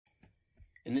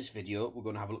In this video, we're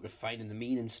going to have a look at finding the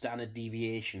mean and standard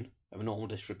deviation of a normal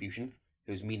distribution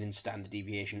whose mean and standard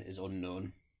deviation is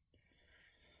unknown.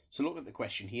 So looking at the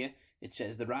question here, it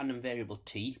says the random variable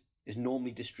t is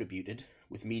normally distributed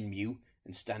with mean mu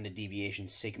and standard deviation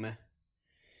sigma.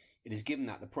 It is given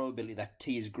that the probability that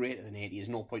t is greater than 80 is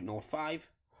 0.05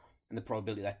 and the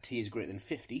probability that t is greater than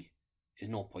 50 is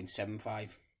 0.75.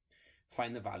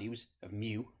 Find the values of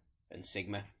mu and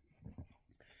sigma.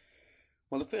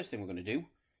 Well, the first thing we're going to do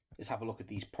is have a look at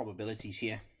these probabilities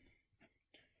here.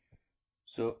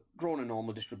 So, drawing a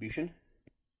normal distribution,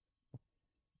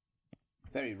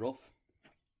 very rough,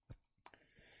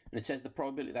 and it says the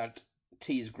probability that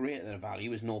t is greater than a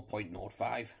value is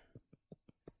 0.05.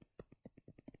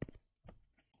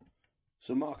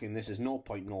 So marking this as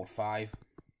 0.05,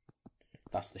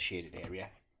 that's the shaded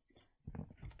area.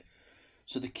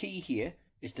 So the key here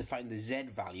is to find the z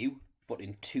value, but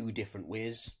in two different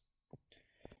ways.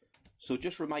 So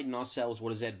just reminding ourselves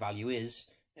what a z value is,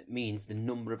 it means the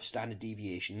number of standard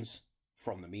deviations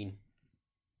from the mean.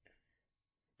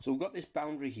 So we've got this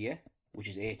boundary here, which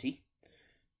is 80.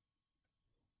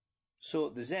 So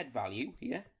the z value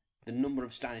here, the number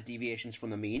of standard deviations from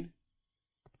the mean,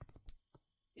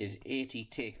 is 80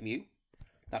 take mu.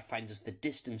 That finds us the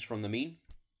distance from the mean,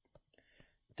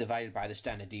 divided by the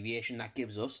standard deviation. That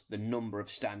gives us the number of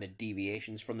standard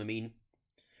deviations from the mean.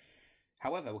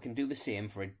 However, we can do the same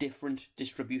for a different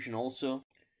distribution also.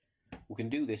 We can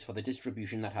do this for the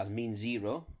distribution that has mean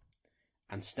 0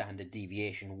 and standard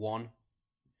deviation 1.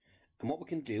 And what we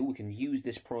can do, we can use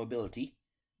this probability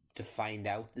to find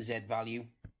out the z value.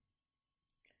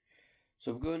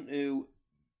 So we're going to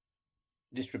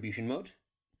distribution mode,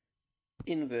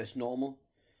 inverse normal,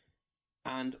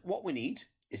 and what we need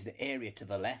is the area to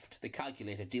the left. The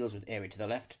calculator deals with area to the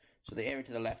left. So the area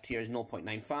to the left here is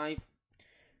 0.95.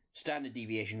 Standard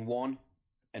deviation 1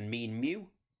 and mean mu,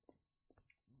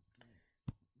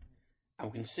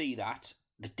 and we can see that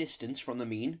the distance from the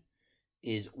mean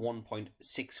is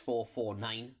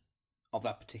 1.6449 of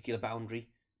that particular boundary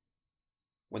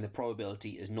when the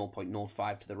probability is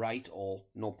 0.05 to the right or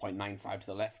 0.95 to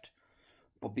the left.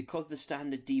 But because the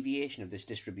standard deviation of this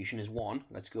distribution is 1,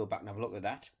 let's go back and have a look at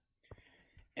that.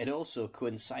 It also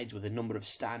coincides with the number of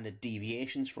standard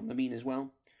deviations from the mean as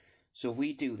well. So if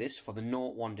we do this for the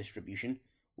 0-1 distribution,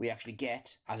 we actually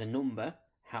get, as a number,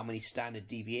 how many standard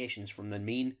deviations from the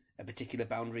mean a particular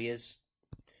boundary is.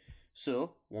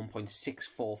 So,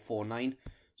 1.6449.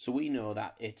 So we know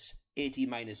that it's 80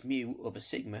 minus mu over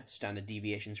sigma standard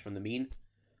deviations from the mean,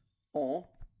 or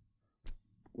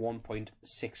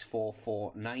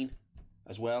 1.6449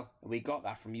 as well. And we got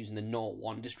that from using the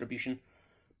 0-1 distribution.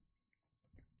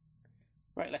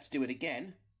 Right, let's do it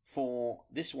again for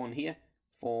this one here,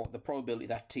 for the probability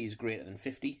that t is greater than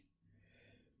 50.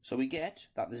 So we get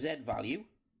that the z value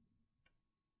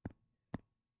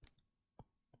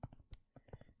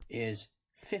is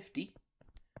 50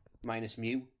 minus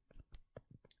mu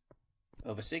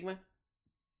over sigma.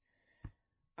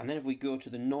 And then if we go to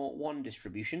the 0-1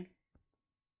 distribution,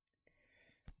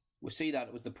 we'll see that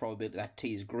it was the probability that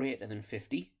t is greater than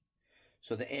 50.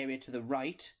 So the area to the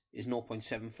right is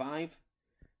 0.75.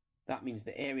 That means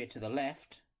the area to the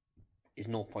left is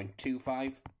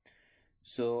 0.25.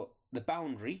 So the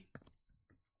boundary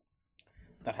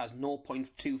that has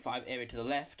 0.25 area to the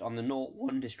left on the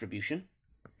 0-1 distribution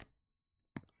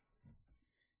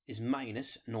is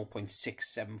minus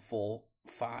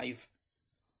 0.6745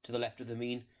 to the left of the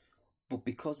mean. But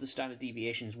because the standard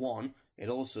deviation is 1, it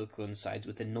also coincides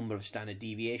with the number of standard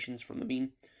deviations from the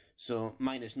mean. So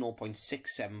minus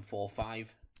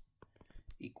 0.6745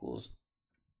 equals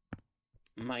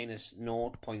minus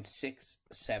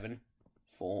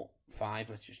 0.6745.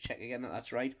 Let's just check again that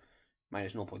that's right.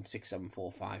 Minus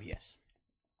 0.6745, yes.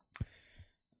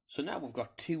 So now we've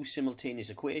got two simultaneous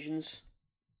equations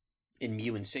in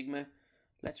mu and sigma.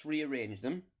 Let's rearrange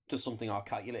them to something our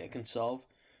calculator can solve.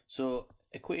 So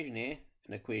equation A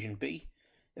and equation B.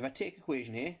 If I take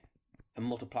equation A and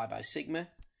multiply by sigma,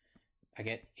 I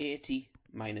get 80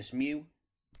 minus mu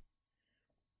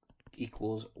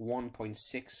equals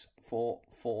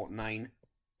 1.6449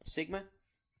 sigma.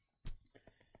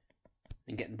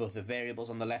 And getting both the variables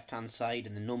on the left hand side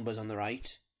and the numbers on the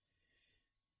right,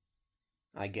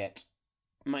 I get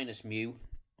minus mu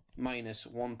minus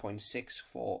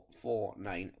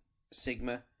 1.6449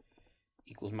 sigma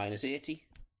equals minus 80.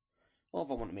 Or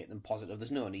if I want to make them positive,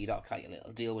 there's no need, our calculator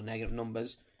will deal with negative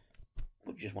numbers,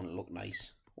 but just want to look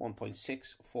nice.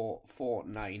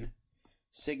 1.6449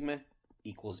 sigma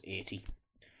equals 80.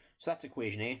 So that's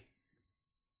equation A.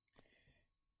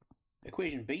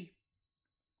 Equation B.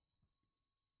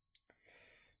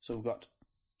 So we've got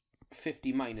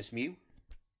 50 minus mu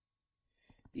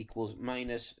equals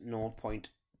minus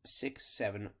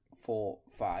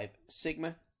 0.6745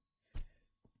 sigma,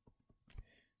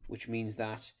 which means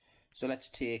that, so let's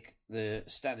take the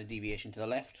standard deviation to the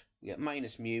left. We get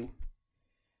minus mu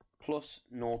plus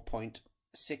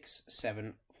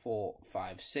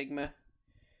 0.6745 sigma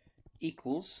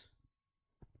equals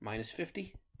minus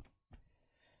 50.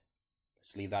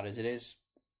 Let's leave that as it is.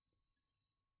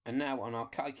 And now on our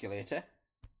calculator,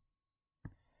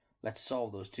 let's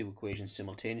solve those two equations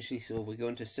simultaneously. So if we go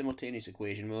into simultaneous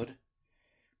equation mode,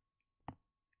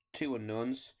 two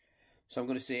unknowns. So I'm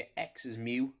going to say x is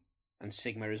mu and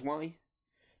sigma is y.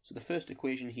 So the first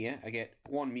equation here, I get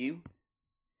 1 mu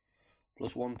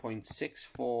plus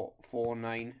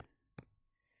 1.6449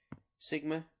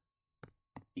 sigma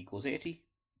equals 80.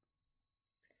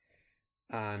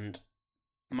 And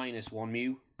minus 1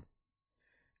 mu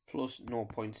plus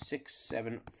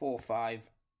 0.6745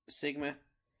 sigma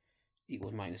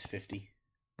equals minus 50.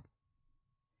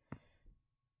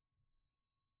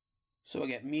 So I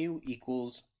get mu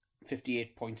equals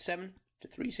 58.7 to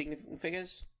three significant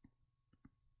figures.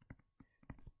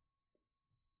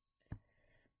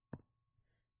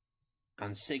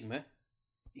 And sigma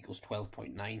equals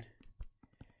 12.9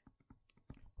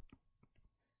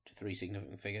 to three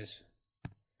significant figures.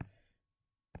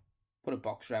 Put a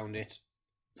box around it,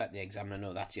 let the examiner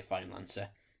know that's your final answer.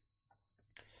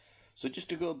 So just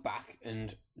to go back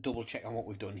and double check on what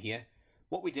we've done here,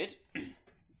 what we did,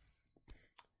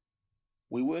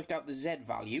 we worked out the z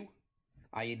value,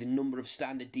 i.e. the number of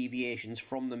standard deviations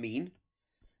from the mean,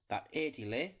 that 80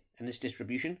 lay in this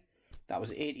distribution, that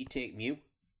was 80 take mu.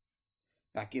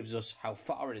 That gives us how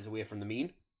far it is away from the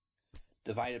mean,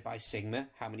 divided by sigma,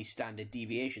 how many standard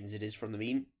deviations it is from the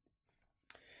mean.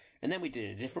 And then we did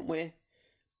it a different way.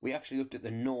 We actually looked at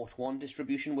the 0-1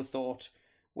 distribution. We thought,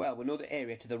 well, we know the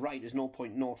area to the right is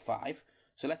 0.05,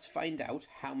 so let's find out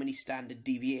how many standard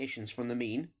deviations from the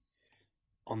mean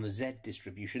on the z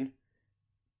distribution,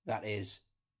 that is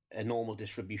a normal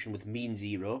distribution with mean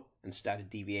 0 and standard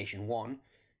deviation 1,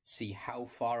 see how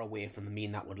far away from the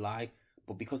mean that would lie.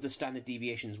 But because the standard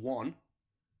deviation is 1,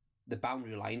 the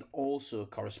boundary line also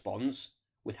corresponds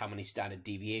with how many standard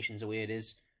deviations away it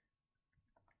is.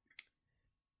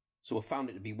 So we found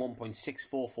it to be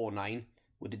 1.6449.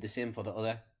 We did the same for the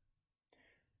other.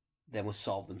 Then we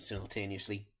solved them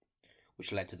simultaneously,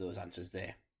 which led to those answers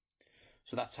there.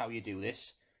 So that's how you do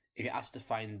this. If you're asked to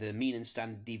find the mean and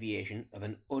standard deviation of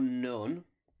an unknown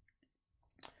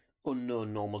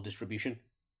normal distribution,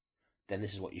 then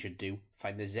this is what you should do.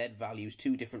 Find the z values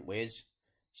two different ways,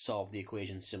 solve the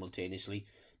equations simultaneously.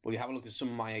 But if you have a look at some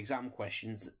of my exam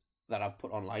questions that I've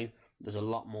put online, there's a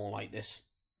lot more like this.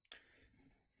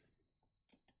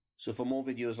 So for more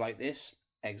videos like this,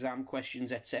 exam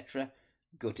questions, etc.,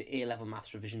 go to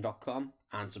A-levelmathsrevision.com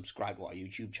and subscribe to our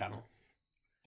YouTube channel.